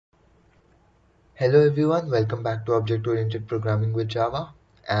Hello everyone, welcome back to Object-Oriented Programming with Java.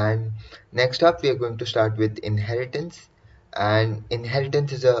 And next up, we are going to start with inheritance. And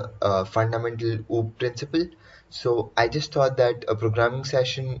inheritance is a fundamental OOP principle. So I just thought that a programming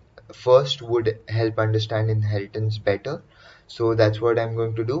session first would help understand inheritance better. So that's what I'm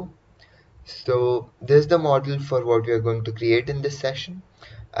going to do. So this is the model for what we are going to create in this session.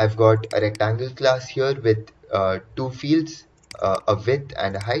 I've got a rectangle class here with two fields, a width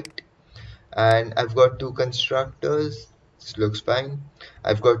and a height, and I've got two constructors. This looks fine.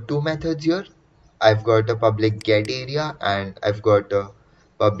 I've got two methods here. I've got a public get area and I've got a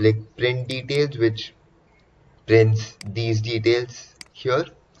public print details, which prints these details here,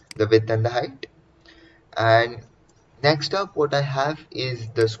 the width and the height. And next up, what I have is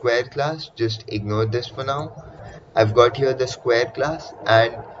the square class. Just ignore this for now. I've got here the square class,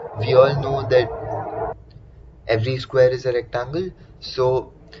 and we all know that every square is a rectangle.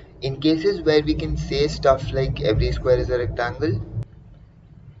 So in cases where we can say stuff like every square is a rectangle,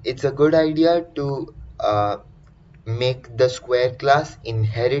 it's a good idea to make the square class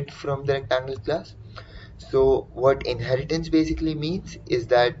inherit from the rectangle class. So what inheritance basically means is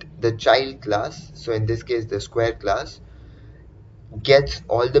that the child class, so in this case the square class, gets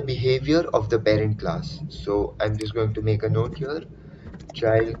all the behavior of the parent class. So I'm just going to make a note here.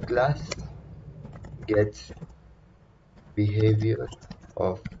 Child class gets behavior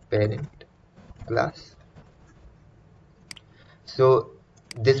of parent class. So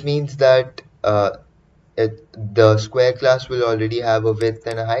this means that the square class will already have a width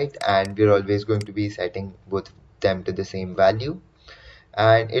and a height, and we're always going to be setting both of them to the same value.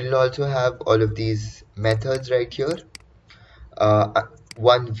 And it'll also have all of these methods right here.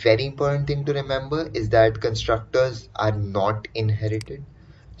 One very important thing to remember is that constructors are not inherited.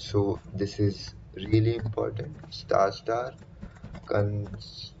 So this is really important. Star star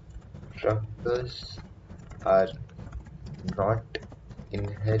constructors are not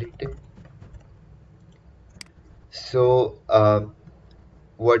inherited. So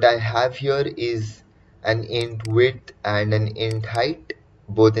what I have here is an int width and an int height,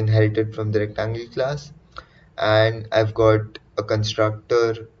 both inherited from the rectangle class. And I've got a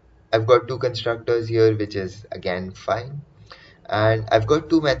constructor. I've got two constructors here, which is again fine. And I've got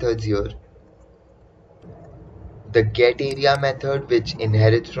two methods here. The get area method, which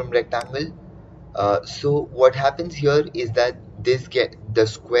inherits from rectangle. So what happens here is that the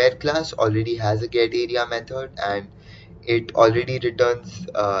square class already has a get area method, and it already returns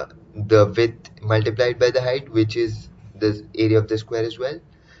the width multiplied by the height, which is the area of the square as well.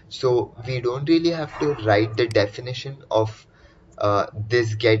 So we don't really have to write the definition of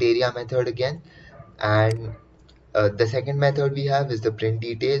this get area method again. And the second method we have is the print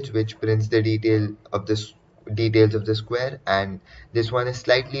details, which prints the details of the square, and this one is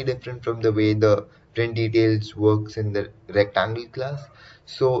slightly different from the way the print details works in the rectangle class.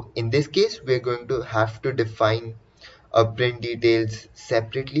 So in this case, we're going to have to define print details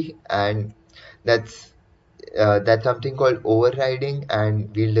separately, and that's that's something called overriding,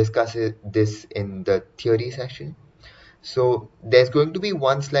 and we'll discuss this in the theory session. So there's going to be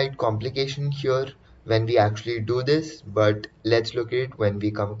one slight complication here when we actually do this, but let's look at it when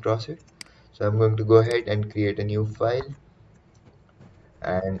we come across it. So I'm going to go ahead and create a new file,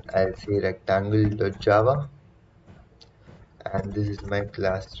 and I'll say rectangle.java, and this is my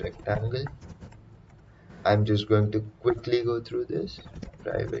class rectangle. I'm just going to quickly go through this.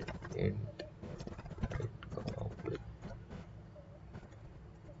 Private int with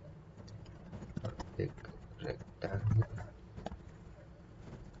big rectangle.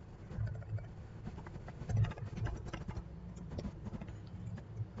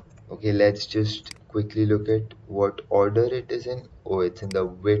 Okay, let's just quickly look at what order it is in. Oh, it's in the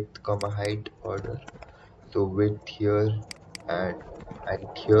width comma height order. So width here and height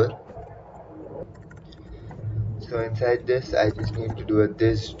here. So inside this, I just need to do a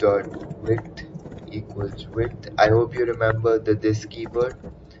this dot width equals width. I hope you remember the this keyword.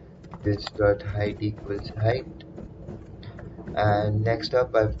 This dot height equals height. And next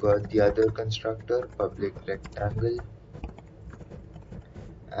up, I've got the other constructor, public rectangle,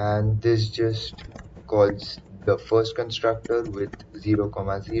 and this just calls the first constructor with 0,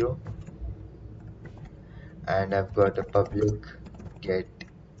 0, and I've got a public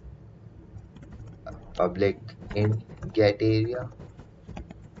int get area,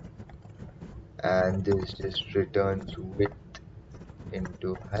 and this just returns width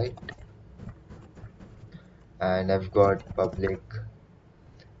into height, and I've got public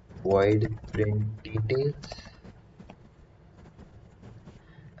void print details,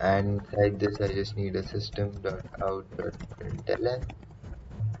 and inside this I just need a system.out.println,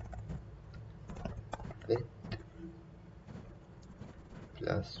 width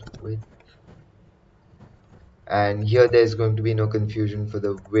plus width, and here there's going to be no confusion for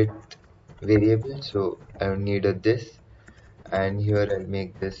the width variable, so I don't need a this, and here I'll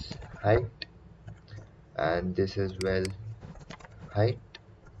make this height and this as well height.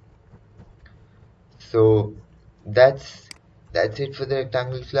 So that's it for the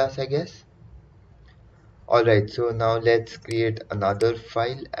rectangle class, I guess. Alright, so now let's create another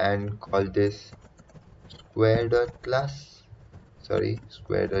file and call this square.java.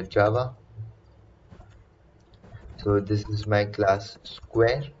 So this is my class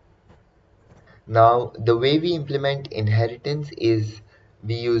square. Now the way we implement inheritance is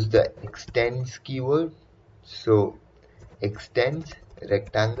we use the extends keyword. So extends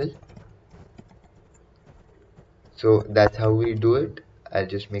rectangle. So that's how we do it. I'll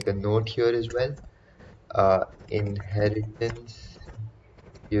just make a note here as well. Inheritance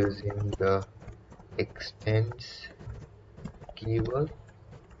using the extends keyword.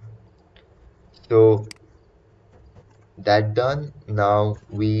 So that done. Now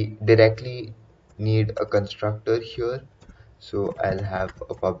we directly need a constructor here. So I'll have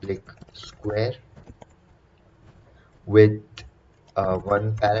a public square with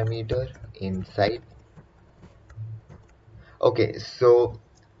one parameter inside. Okay, so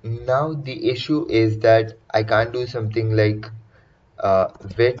now the issue is that I can't do something like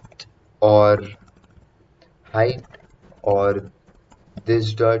width or height or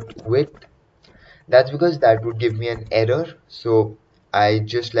this dot width. That's because that would give me an error. So I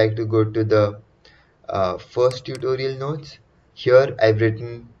just like to go to the first tutorial notes. Here I've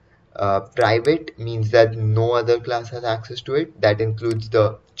written private means that no other class has access to it. That includes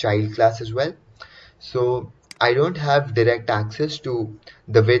the child class as well. So I don't have direct access to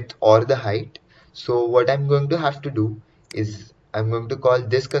the width or the height. So what I'm going to have to do is I'm going to call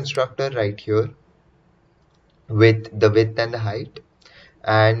this constructor right here with the width and the height,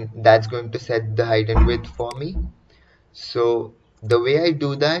 and that's going to set the height and width for me. So the way I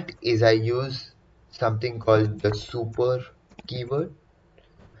do that is I use something called the super keyword.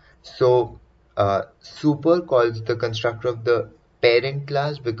 So super calls the constructor of the parent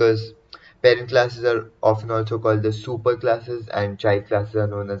class, because parent classes are often also called the super classes and child classes are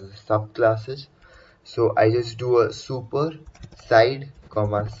known as the subclasses. So I just do a super side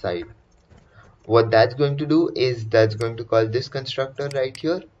comma side. What that's going to do is that's going to call this constructor right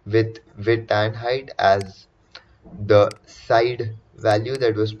here with width and height as the side value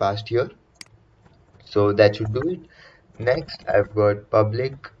that was passed here. So that should do it. Next, I've got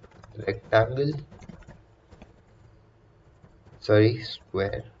public rectangle,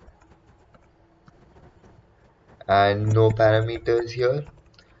 square, and no parameters here.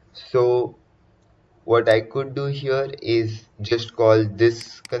 So what I could do here is just call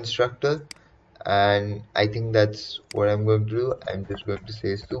this constructor, and I think that's what I'm going to do. I'm just going to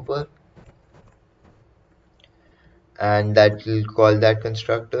say super, and that will call that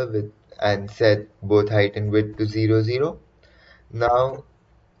constructor with and set both height and width to 0 0. Now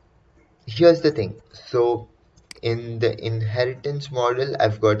here's the thing. So in the inheritance model,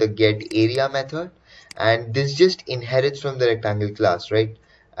 I've got a get area method, and this just inherits from the rectangle class, right?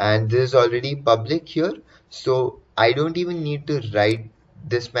 And this is already public here, so I don't even need to write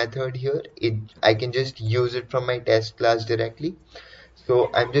this method here. I can just use it from my test class directly. So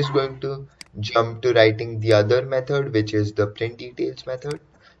I'm just going to jump to writing the other method, which is the print details method.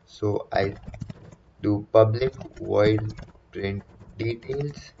 So I do public void print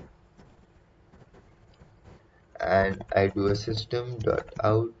details, and I do a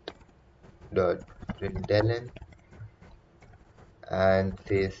system.out.println and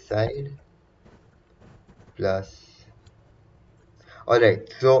say side plus.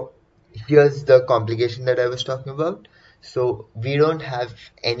 Alright, so here's the complication that I was talking about. So we don't have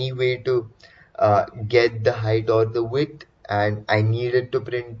any way to get the height or the width, and I needed to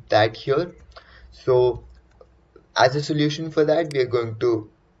print that here. So as a solution for that, we are going to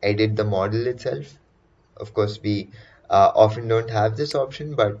edit the model itself. Of course, we often don't have this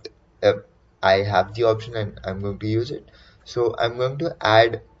option, but I have the option and I'm going to use it. So I'm going to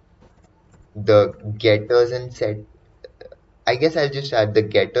add the getters and set. I guess I'll just add the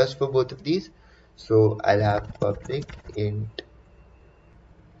getters for both of these. So I'll have public int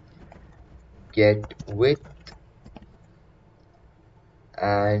get width,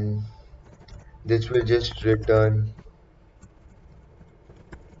 and this will just return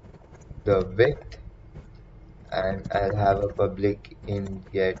the width, and I'll have a public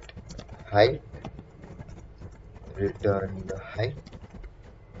int get height, return the height.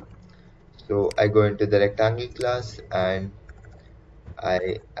 So I go into the rectangle class and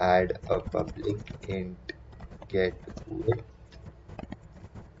I add a public int get width,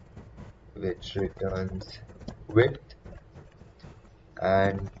 which returns width,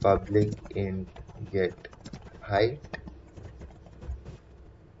 and public int get height,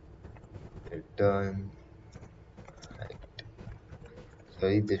 return height.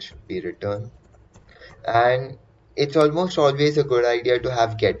 Sorry, this should be return. And it's almost always a good idea to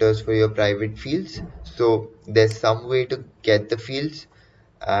have getters for your private fields. So there's some way to get the fields.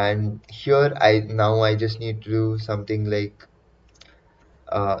 And here I just need to do something like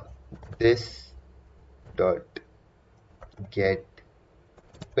this dot get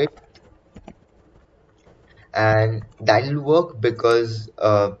width, and that'll work because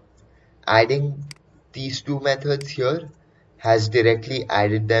adding these two methods here has directly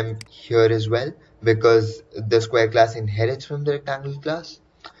added them here as well, because the square class inherits from the rectangle class.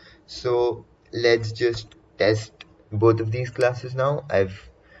 So let's just test both of these classes now. I've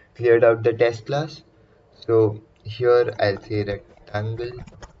cleared out the test class. So here I'll say rectangle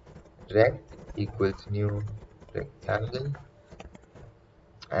rect equals new rectangle,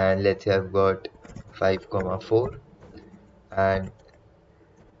 and let's say I've got 5 comma 4, and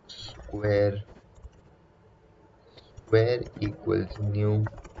square equals new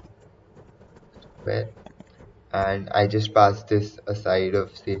square, and I just pass this a side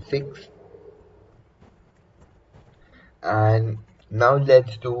of say 6. And now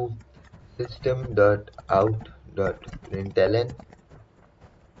let's do system.out.println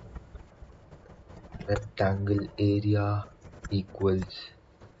rectangle area equals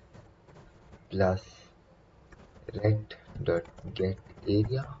plus rect.get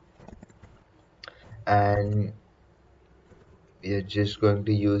area, and we are just going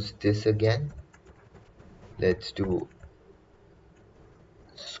to use this again. Let's do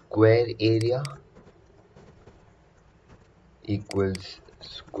square area equals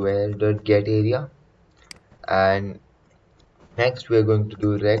square.get area, and next we are going to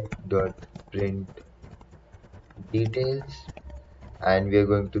do rect.print details, and we are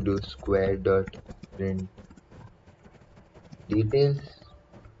going to do square.print details,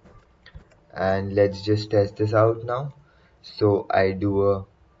 and let's just test this out now. So I do a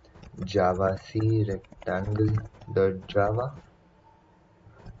java c rectangle.java,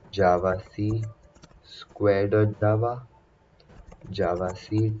 java c square.java, java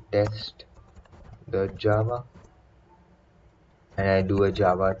c test.java, and I do a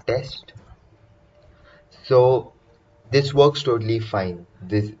java test. So this works totally fine.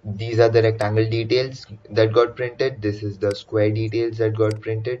 These are the rectangle details that got printed. This is the square details that got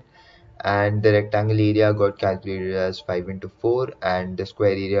printed, and the rectangle area got calculated as 5 into 4, and the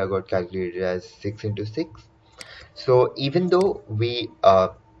square area got calculated as 6 into 6. So even though we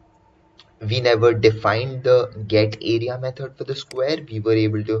never defined the get area method for the square, we were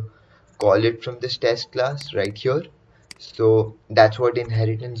able to call it from this test class right here. So that's what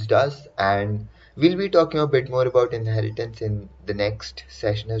inheritance does, and we'll be talking a bit more about inheritance in the next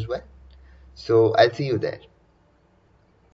session as well. So I'll see you there.